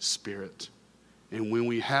Holy Spirit. And when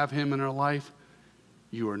we have him in our life,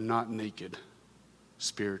 you are not naked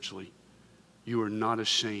spiritually. You are not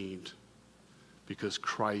ashamed because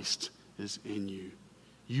Christ is in you.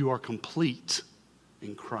 You are complete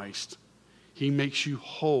in Christ. He makes you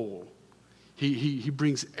whole. He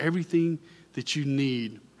brings everything that you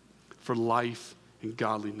need for life and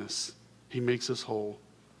godliness. He makes us whole.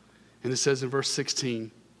 And it says in verse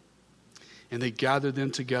 16, and they gathered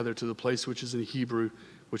them together to the place which is in Hebrew,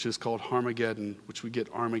 which is called Armageddon, which we get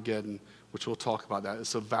Armageddon, which we'll talk about that.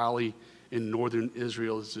 It's a valley in northern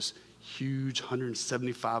Israel. It's this huge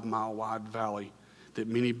 175-mile wide valley that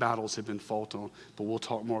many battles have been fought on. But we'll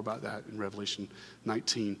talk more about that in Revelation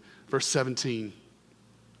 19. Verse 17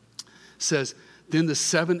 says, then the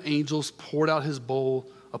seven angels poured out his bowl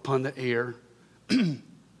upon the air, and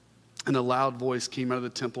a loud voice came out of the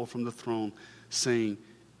temple from the throne saying,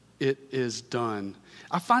 it is done.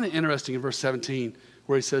 I find it interesting in verse 17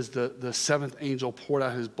 where he says the seventh angel poured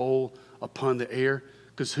out his bowl upon the air,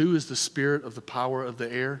 because who is the spirit of the power of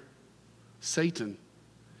the air? Satan.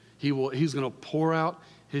 He's going to pour out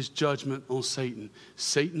his judgment on Satan.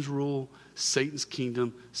 Satan's rule, Satan's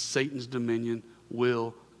kingdom, Satan's dominion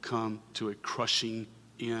will come to a crushing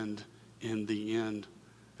end in the end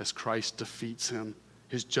as Christ defeats him.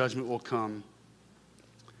 His judgment will come.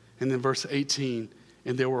 And then verse 18,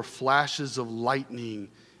 and there were flashes of lightning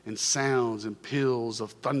and sounds and peals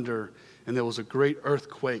of thunder, and there was a great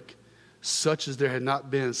earthquake, such as there had not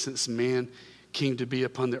been since man came to be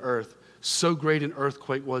upon the earth. So great an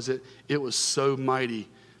earthquake was it. It was so mighty.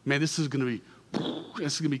 Man, this is going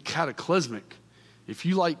to be cataclysmic. If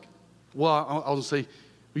you like, well, I'll just say,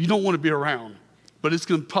 you don't want to be around, but it's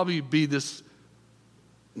going to probably be this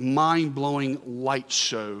mind-blowing light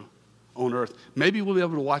show on earth. Maybe we'll be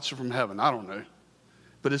able to watch it from heaven. I don't know.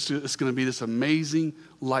 But it's going to be this amazing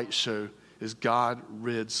light show as God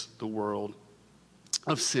rids the world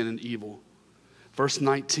of sin and evil. Verse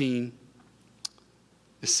 19,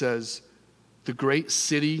 it says, the great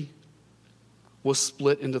city was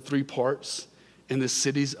split into three parts, and the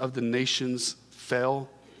cities of the nations fell.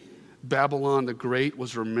 Babylon the Great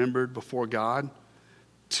was remembered before God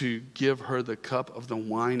to give her the cup of the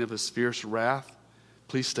wine of his fierce wrath.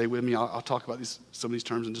 Please stay with me. I'll talk about some of these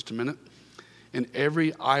terms in just a minute. And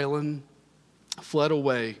every island fled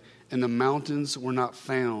away, and the mountains were not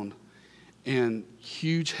found. And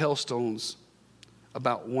huge hailstones,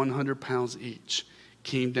 about 100 pounds each,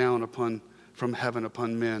 came down from heaven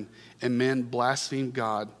upon men. And men blasphemed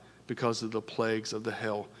God because of the plagues of the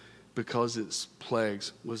hail, because its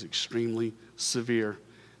plagues was extremely severe.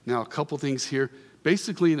 Now, a couple things here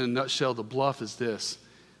basically, in a nutshell, the bluff is this.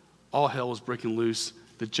 All hell is breaking loose.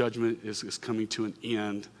 The judgment is coming to an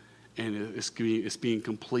end, and it's being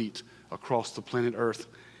complete across the planet Earth.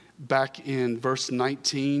 Back in verse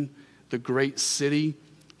 19, the great city,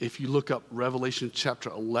 if you look up Revelation chapter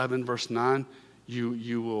 11, verse 9,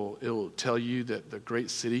 it'll tell you that the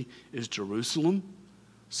great city is Jerusalem.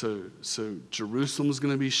 So Jerusalem is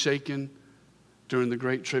going to be shaken during the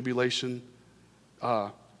Great Tribulation.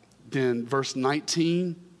 Then verse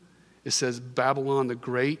 19, it says Babylon the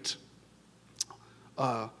Great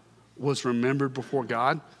was remembered before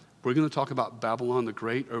God. We're going to talk about Babylon the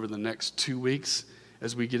Great over the next 2 weeks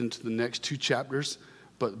as we get into the next 2 chapters.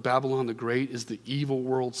 But Babylon the Great is the evil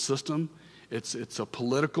world system. It's a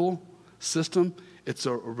political system. It's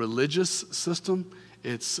a religious system.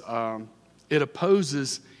 It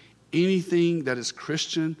opposes anything that is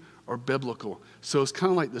Christian or biblical. So it's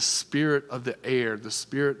kind of like the spirit of the air, the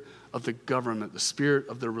spirit of the government, the spirit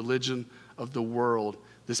of the religion of the world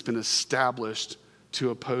that's been established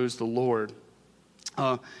to oppose the Lord.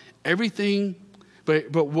 Everything,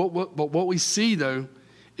 but what we see though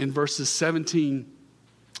in verses 17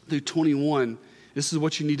 through 21, this is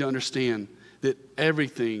what you need to understand, that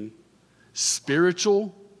everything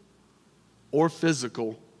spiritual or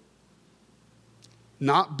physical,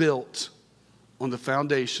 not built on the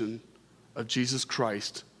foundation of Jesus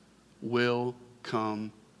Christ, will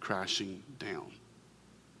come crashing down.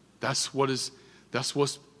 That's what's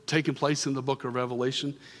taking place in the book of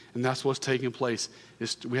Revelation, and that's what's taking place.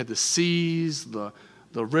 We had the seas, the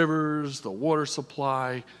rivers, the water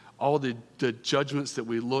supply, all the judgments that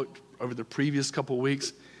we looked over the previous couple of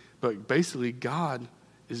weeks. But basically, God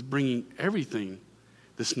is bringing everything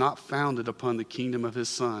that's not founded upon the kingdom of his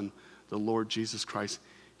Son, the Lord Jesus Christ.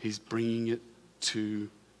 He's bringing it to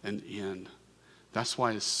an end. That's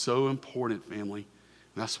why it's so important, family.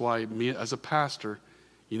 And that's why me as a pastor,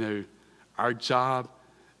 our job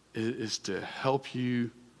is to help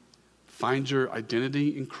you find your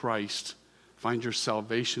identity in Christ, find your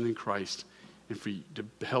salvation in Christ, and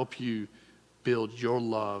to help you build your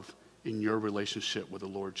love in your relationship with the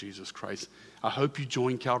Lord Jesus Christ. I hope you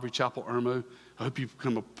join Calvary Chapel Irmo. I hope you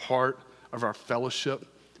become a part of our fellowship,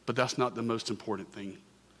 but that's not the most important thing.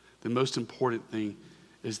 The most important thing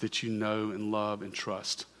is that you know and love and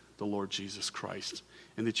trust the Lord Jesus Christ,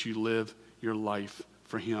 and that you live your life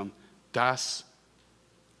for him. That's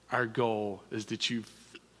our goal, is that you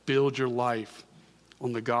build your life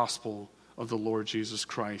on the gospel of the Lord Jesus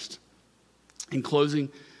Christ. In closing,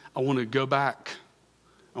 I want to go back.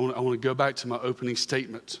 I want to go back to my opening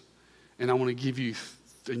statement, and I want to give you,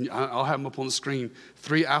 I'll have them up on the screen,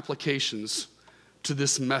 3 applications to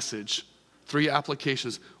this message. 3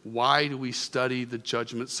 applications. Why do we study the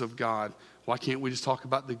judgments of God? Why can't we just talk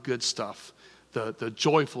about the good stuff, the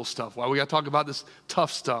joyful stuff? Why we got to talk about this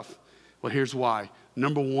tough stuff? Well, here's why.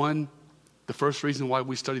 Number 1, the first reason why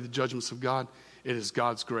we study the judgments of God, it is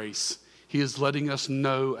God's grace. He is letting us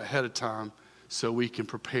know ahead of time so we can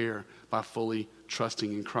prepare by fully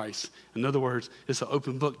trusting in Christ. In other words, it's an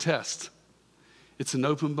open book test. It's an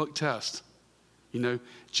open book test.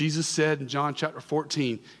 Jesus said in John chapter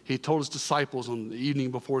 14, he told his disciples on the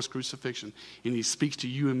evening before his crucifixion, and he speaks to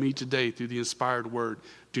you and me today through the inspired word,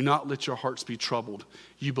 do not let your hearts be troubled.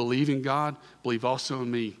 You believe in God, believe also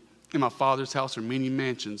in me. In my Father's house are many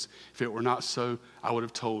mansions. If it were not so, I would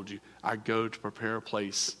have told you. I go to prepare a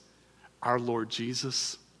place. Our Lord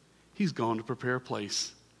Jesus, he's gone to prepare a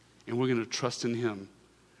place, and we're going to trust in him.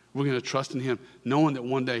 We're going to trust in him, knowing that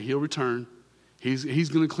one day he'll return. He's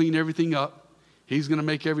going to clean everything up. He's going to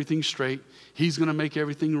make everything straight. He's going to make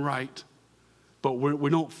everything right. But we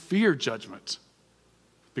don't fear judgment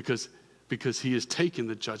because he has taken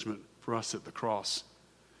the judgment for us at the cross.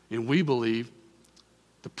 And we believe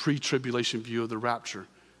the pre-tribulation view of the rapture,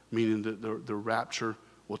 meaning that the rapture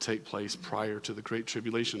will take place prior to the Great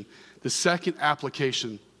Tribulation. The second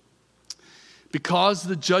application, because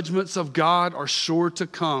the judgments of God are sure to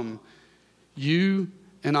come, you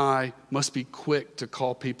and I must be quick to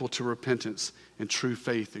call people to repentance and true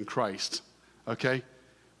faith in Christ. Okay?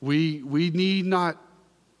 We need not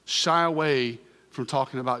shy away from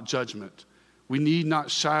talking about judgment. We need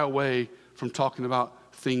not shy away from talking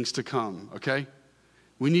about things to come. Okay?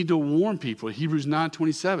 We need to warn people. Hebrews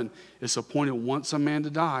 9:27, it's appointed once a man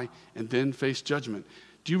to die and then face judgment.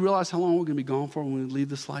 Do you realize how long we're going to be gone for when we leave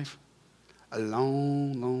this life? A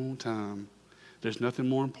long, long time. There's nothing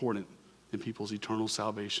more important than people's eternal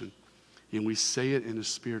salvation. And we say it in a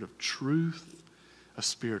spirit of truth, a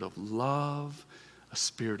spirit of love, a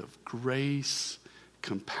spirit of grace,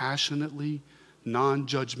 compassionately,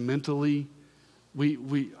 non-judgmentally.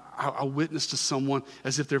 I witness to someone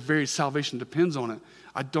as if their very salvation depends on it.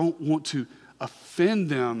 I don't want to offend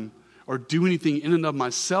them or do anything in and of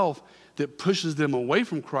myself that pushes them away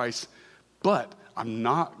from Christ, but I'm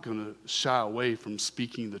not going to shy away from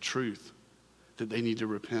speaking the truth that they need to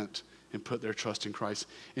repent and put their trust in Christ.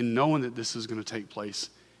 And knowing that this is going to take place,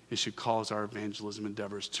 it should cause our evangelism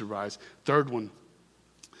endeavors to rise. Third one,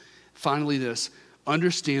 finally this,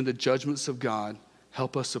 understand the judgments of God.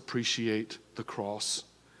 Help us appreciate the cross.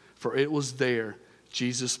 For it was there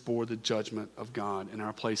Jesus bore the judgment of God in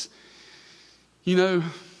our place. You know,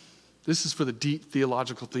 this is for the deep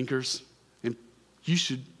theological thinkers. And you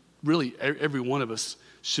should really, every one of us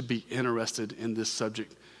should be interested in this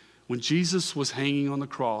subject. When Jesus was hanging on the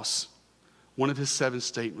cross, one of his 7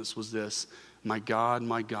 statements was this: my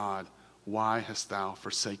God, why hast thou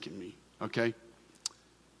forsaken me? Okay?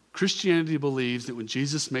 Christianity believes that when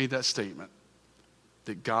Jesus made that statement,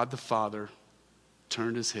 that God the Father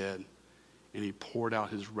turned his head and he poured out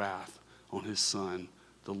his wrath on his Son,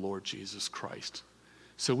 the Lord Jesus Christ.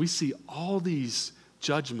 So we see all these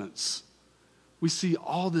judgments. We see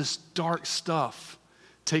all this dark stuff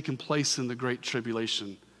taking place in the Great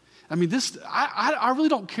Tribulation. I mean, I really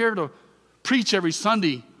don't care to preach every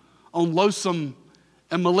Sunday on loathsome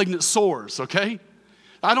and malignant sores, okay?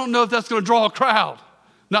 I don't know if that's going to draw a crowd.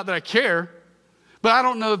 Not that I care, but I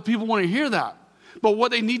don't know if people want to hear that. But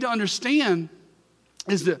what they need to understand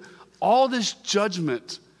is that all this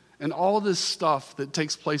judgment and all this stuff that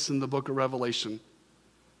takes place in the book of Revelation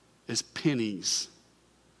is pennies,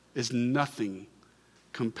 is nothing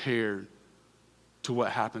compared to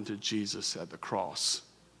what happened to Jesus at the cross.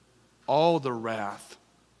 All the wrath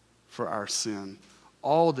for our sin,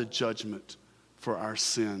 all the judgment for our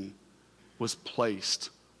sin was placed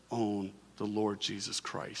on the Lord Jesus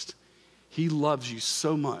Christ. He loves you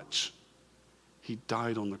so much, he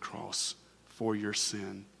died on the cross for your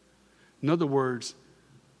sin. In other words,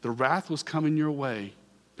 the wrath was coming your way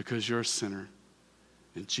because you're a sinner.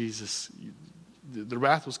 And the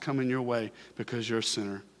wrath was coming your way because you're a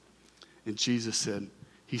sinner. And Jesus said,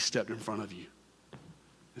 he stepped in front of you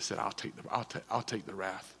and said, I'll take the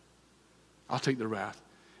wrath. I'll take the wrath.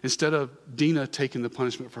 Instead of Dina taking the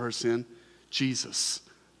punishment for her sin, Jesus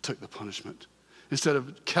took the punishment. Instead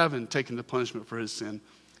of Kevin taking the punishment for his sin,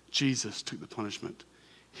 Jesus took the punishment.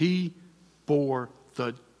 He bore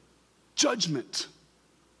the judgment,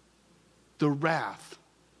 the wrath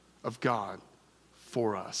of God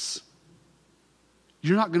for us.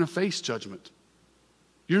 You're not going to face judgment.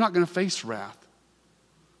 You're not going to face wrath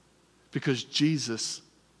because Jesus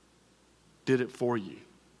did it for you.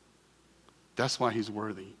 That's why he's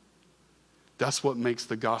worthy. That's what makes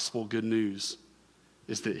the gospel good news,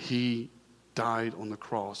 is that he died on the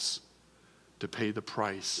cross to pay the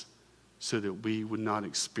price so that we would not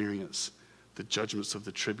experience the judgments of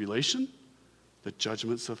the tribulation, the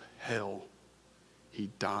judgments of hell. He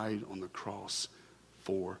died on the cross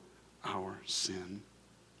for our sin.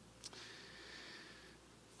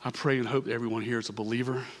 I pray and hope that everyone here is a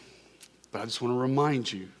believer, but I just want to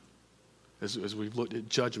remind you, as we've looked at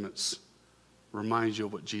judgments, remind you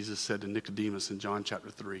of what Jesus said to Nicodemus in John chapter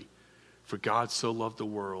 3. For God so loved the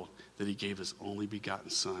world that he gave his only begotten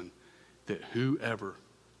Son, that whoever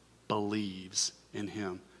believes in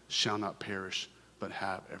him shall not perish, but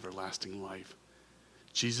have everlasting life.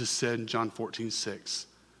 Jesus said in John 14:6,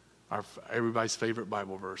 everybody's favorite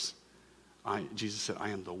Bible verse, Jesus said, I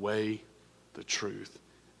am the way, the truth,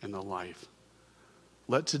 and the life.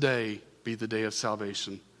 Let today be the day of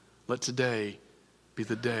salvation. Let today be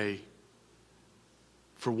the day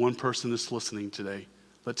for one person that's listening today.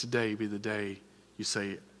 Let today be the day you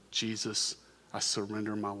say, Jesus, I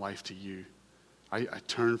surrender my life to you. I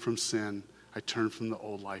turn from sin. I turn from the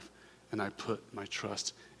old life, and I put my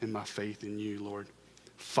trust and my faith in you, Lord.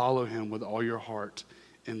 Follow him with all your heart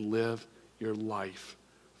and live your life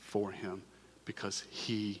for him because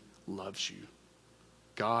he loves you.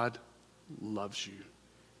 God loves you,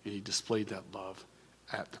 and he displayed that love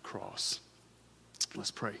at the cross.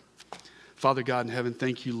 Let's pray. Father God in heaven,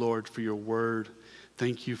 thank you, Lord, for your word.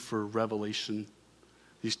 Thank you for Revelation,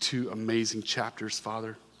 these 2 amazing chapters,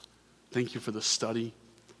 Father. Thank you for the study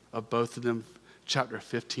of both of them, chapter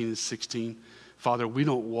 15 and 16. Father, we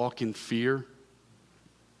don't walk in fear,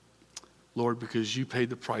 Lord, because you paid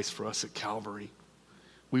the price for us at Calvary.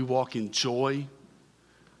 We walk in joy.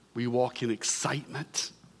 We walk in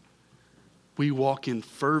excitement. We walk in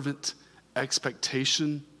fervent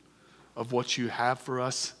expectation of what you have for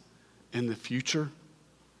us in the future.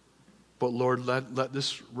 But Lord, let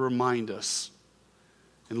this remind us,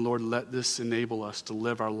 and Lord, let this enable us to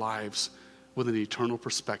live our lives with an eternal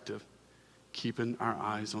perspective, keeping our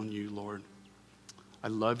eyes on you, Lord. I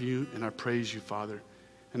love you and I praise you, Father.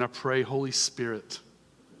 And I pray, Holy Spirit,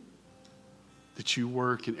 that you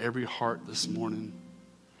work in every heart this morning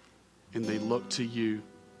and they look to you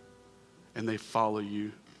and they follow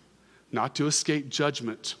you, not to escape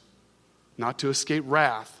judgment, not to escape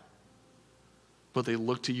wrath, but they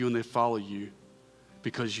look to you and they follow you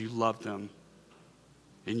because you love them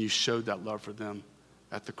and you showed that love for them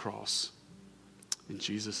at the cross. In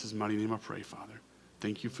Jesus' mighty name I pray, Father.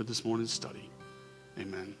 Thank you for this morning's study.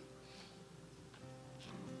 Amen.